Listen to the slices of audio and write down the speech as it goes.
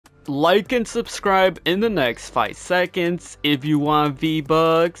Like and subscribe in the next 5 seconds if you want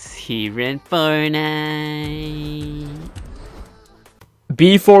V-Bucks here in Fortnite.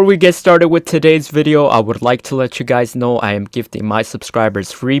 Before we get started with today's video, I would like to let you guys know I am gifting my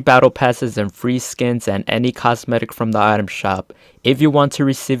subscribers free battle passes and free skins and any cosmetic from the item shop. If you want to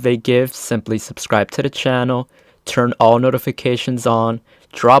receive a gift, simply subscribe to the channel, turn all notifications on,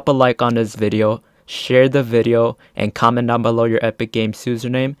 drop a like on this video, share the video, and comment down below your Epic Games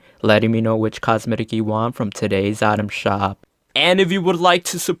username, letting me know which cosmetic you want from today's item shop. And if you would like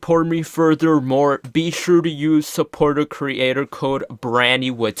to support me furthermore, be sure to use supporter creator code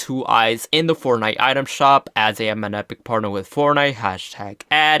Branny with 2 eyes in the Fortnite item shop, as I am an Epic partner with Fortnite,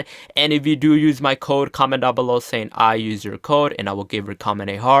 #ad. And if you do use my code, comment down below saying I use your code and I will give your comment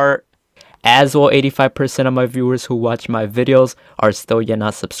a heart. As well, 85% of my viewers who watch my videos are still yet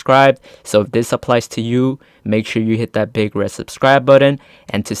not subscribed, so if this applies to you, make sure you hit that big red subscribe button.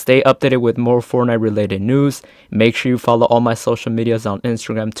 And to stay updated with more Fortnite related news, make sure you follow all my social medias on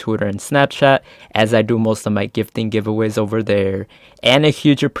Instagram, Twitter, and Snapchat, as I do most of my gifting giveaways over there. And a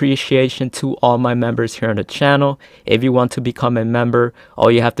huge appreciation to all my members here on the channel. If you want to become a member,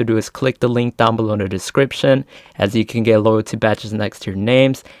 all you have to do is click the link down below in the description, as you can get loyalty badges next to your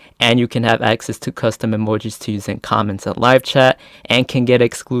names, and you can have access to custom emojis to use in comments and live chat, and can get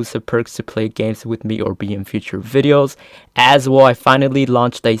exclusive perks to play games with me or be in future videos. As well, I finally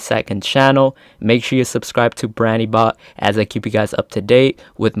launched a second channel. Make sure you subscribe to BrannyBot, as I keep you guys up to date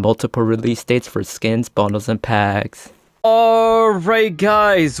with multiple release dates for skins, bundles, and packs. Alright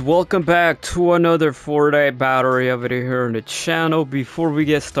guys, welcome back to another Fortnite battle over here on the channel. Before we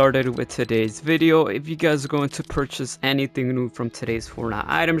get started with today's video, if you guys are going to purchase anything new from today's Fortnite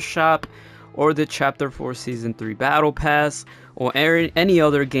item shop, or the Chapter 4 Season 3 Battle Pass, or any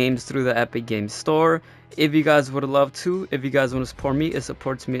other games through the Epic Games Store, if you guys would love to, if you guys want to support me, it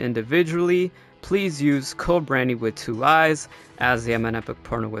supports me individually, please use code Branny with 2 eyes, as I am an Epic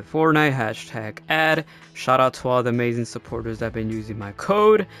partner with Fortnite, #ad. Shout out to all the amazing supporters that have been using my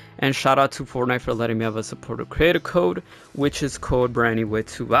code, and shout out to Fortnite for letting me have a supporter creator code, which is code Branny with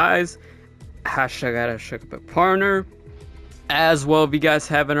 2 eyes, #Epic partner. As well, if you guys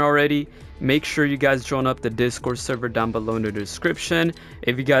haven't already, make sure you guys join up the Discord server down below in the description.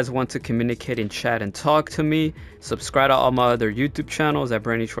 If you guys want to communicate and chat and talk to me, subscribe to all my other YouTube channels at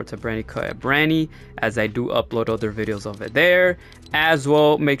Branny Shorts, at Branny Cut, at Branny, as I do upload other videos over there. As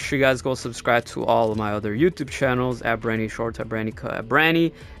well, make sure you guys go subscribe to all of my other YouTube channels at Branny Shorts, at Branny Cut, at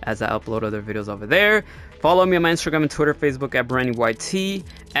Branny, as I upload other videos over there. Follow me on my Instagram and Twitter, Facebook at BrannyYT,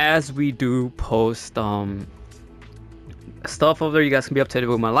 as we do post stuff over there. You guys can be up to date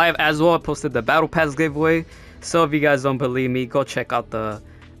with my live. As well, I posted the battle pass giveaway, so if you guys don't believe me, go check out the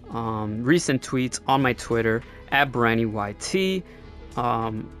recent tweets on my Twitter at BrannyYT.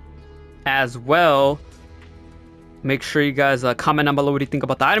 As well, make sure you guys comment down below what you think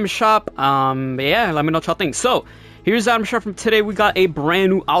about the item shop. Yeah, let me know what y'all think. So here's the item shop from today. We got a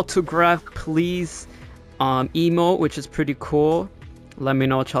brand new autograph please emote, which is pretty cool. Let me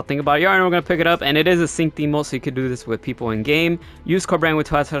know what y'all think about it. We're gonna pick it up, and it is a synced emote, so you could do this with people in game. Use code Branny with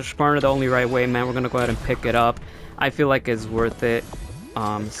 2 eyes #partner, the only right way, man. We're gonna go ahead and pick it up. I feel like it's worth it.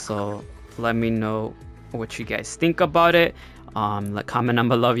 So let me know what you guys think about it. Comment down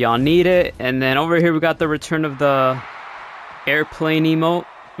below if y'all need it. And then over here we got the return of the airplane emote.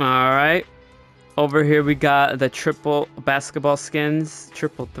 All right. Over here we got the triple basketball skins,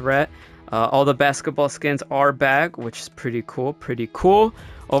 triple threat. All the basketball skins are back, which is pretty cool,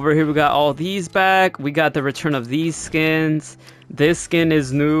 Over here we got all these back. We got the return of these skins. This skin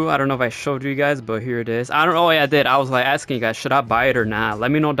is new. I don't know if I showed you guys, but here it is. I don't know. Oh yeah, I did. I was like asking you guys, should I buy it or not?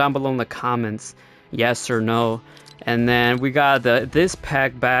 Let me know down below in the comments, yes or no. And then we got this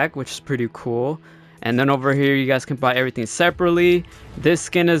pack back, which is pretty cool. And then over here you guys can buy everything separately. This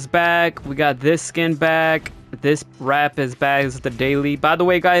skin is back. We got this skin back. This wrap is back. This is the daily. By the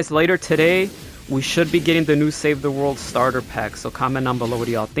way, guys, later today we should be getting the new Save the World starter pack, so comment down below what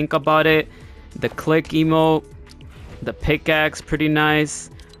y'all think about it. The click emote, the pickaxe, pretty nice.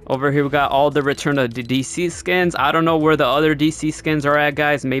 Over here we got all the return of the DC skins. I don't know where the other DC skins are at,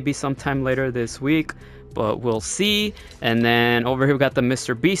 guys. Maybe sometime later this week, but we'll see. And then over here we got the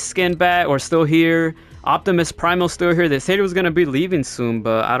Mr. Beast skin back, or still here. Optimus Primal still here. They said it was gonna be leaving soon,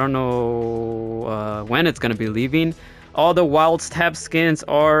 but I don't know when it's gonna be leaving. All the Wilds tab skins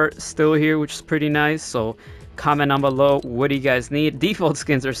are still here, which is pretty nice. So comment down below what do you guys need. Default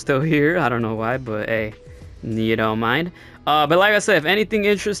skins are still here. I don't know why, but hey, you don't mind. But like I said, if anything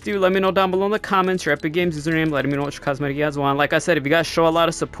interests you, let me know down below in the comments. Your Epic Games username, letting me know which cosmetic you guys want. Like I said, if you guys show a lot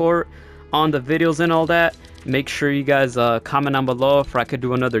of support on the videos and all that, Make sure you guys comment down below if I could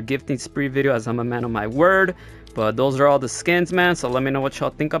do another gifting spree video, as I'm a man of my word. But those are all the skins, man, so let me know what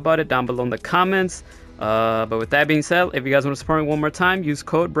y'all think about it down below in the comments. But with that being said, if you guys want to support me one more time, use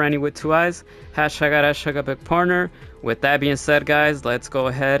code Brandy with 2 eyes, hashtag epic partner. With that being said, guys, let's go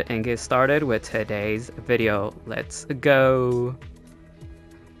ahead and get started with today's video. Let's go.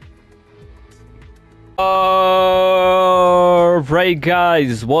 Alright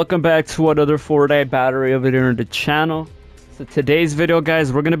guys, welcome back to another Fortnite battery over here on the channel. So today's video,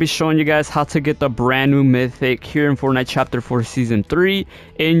 guys, we're going to be showing you guys how to get the brand new mythic here in Fortnite Chapter 4 Season 3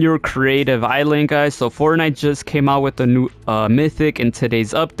 in your creative island, guys. So Fortnite just came out with a new mythic in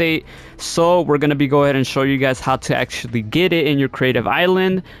today's update. So we're going to be go ahead and show you guys how to actually get it in your creative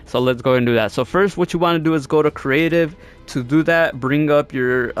island. So let's go ahead and do that. So first, what you want to do is go to creative. To do that, bring up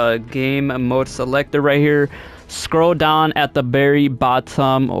your game mode selector right here. Scroll down at the very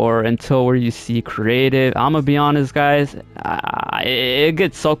bottom or until where you see creative. I'm gonna be honest, guys, it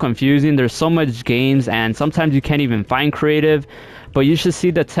gets so confusing. There's so much games and sometimes you can't even find creative. But you should see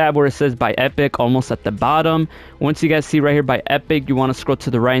the tab where it says by Epic almost at the bottom. Once you guys see right here by Epic, you want to scroll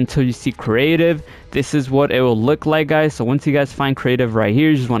to the right until you see creative. This is what it will look like, guys. So once you guys find creative right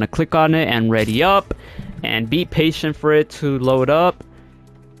here, you just want to click on it and ready up. And be patient for it to load up.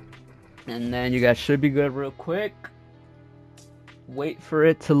 And then you guys should be good real quick. Wait for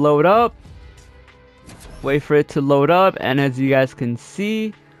it to load up. Wait for it to load up. And as you guys can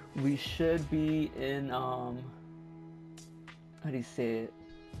see, we should be in how do you say it?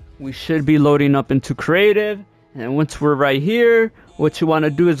 We should be loading up into creative. And once we're right here, what you want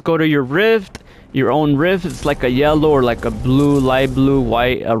to do is go to your rift. Your own rift. It's like a yellow or like a blue, light blue,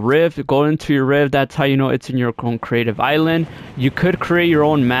 white rift. Go into your rift. That's how you know it's in your own creative island. You could create your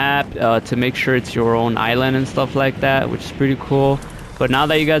own map to make sure it's your own island and stuff like that, which is pretty cool. But now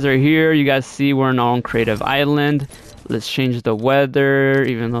that you guys are here, you guys see we're in our own creative island. Let's change the weather,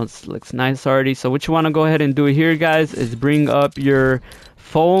 even though it looks nice already. So what you want to go ahead and do here, guys, is bring up your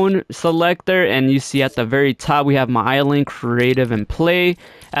phone selector, and you see at the very top we have my island, creative, and play.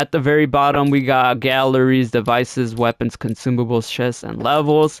 At the very bottom we got galleries, devices, weapons, consumables, chests, and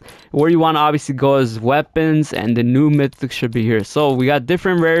levels. Where you want to obviously go is weapons, and the new mythic should be here. So we got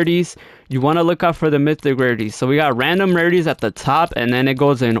different rarities. You want to look out for the mythic rarities. So we got random rarities at the top, and then it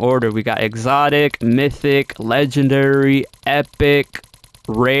goes in order. We got exotic, mythic, legendary, epic,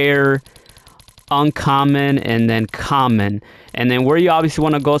 rare, uncommon, and then common. And then where you obviously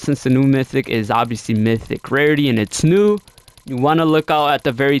want to go, since the new mythic is obviously mythic rarity and it's new, you want to look out at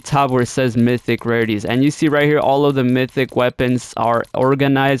the very top where it says mythic rarities. And you see right here all of the mythic weapons are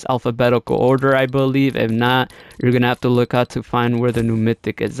organized alphabetical order, I believe. If not, you're gonna have to look out to find where the new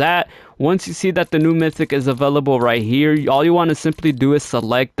mythic is at. Once you see that the new mythic is available right here, all you want to simply do is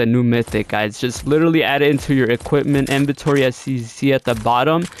select the new mythic, guys. Just literally add it into your equipment inventory as you see at the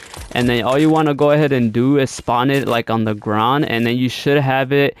bottom. And then all you want to go ahead and do is spawn it like on the ground, and then you should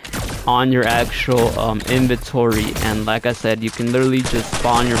have it on your actual inventory. And like I said, you can literally just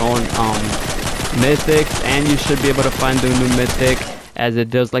spawn your own mythics, and you should be able to find the new mythic, as it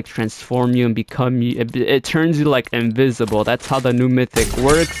does like transform you and become you. It turns you like invisible. That's how the new mythic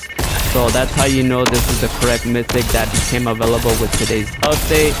works. So that's how you know this is the correct mythic that became available with today's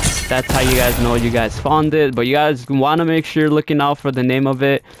update. That's how you guys know you guys found it. But you guys want to make sure you're looking out for the name of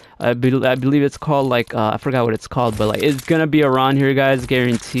it. I believe it's called like I forgot what it's called, but like it's gonna be around here, guys,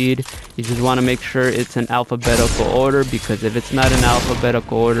 guaranteed. You just want to make sure it's in alphabetical order, because if it's not in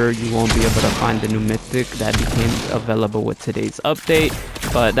alphabetical order, you won't be able to find the new mythic that became available with today's update.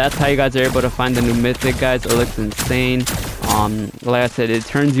 But that's how you guys are able to find the new mythic, guys. It looks insane. Like I said, it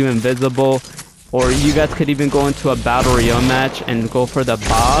turns you invisible. Or you guys could even go into a battle royale match and go for the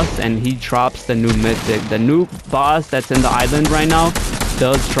boss, and he drops the new mythic. The new boss that's in the island right now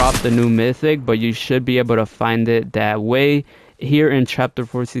does drop the new mythic, but you should be able to find it that way here in Chapter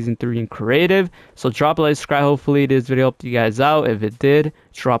 4 Season 3 in creative. So drop a like, subscribe. Hopefully this video helped you guys out. If it did,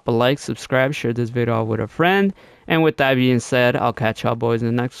 drop a like, subscribe, share this video out with a friend. And with that being said, I'll catch y'all boys in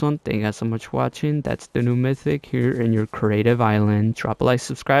the next one. Thank you guys so much for watching. That's the new mythic here in your creative island. Drop a like,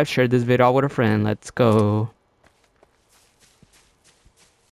 subscribe, share this video out with a friend. Let's go.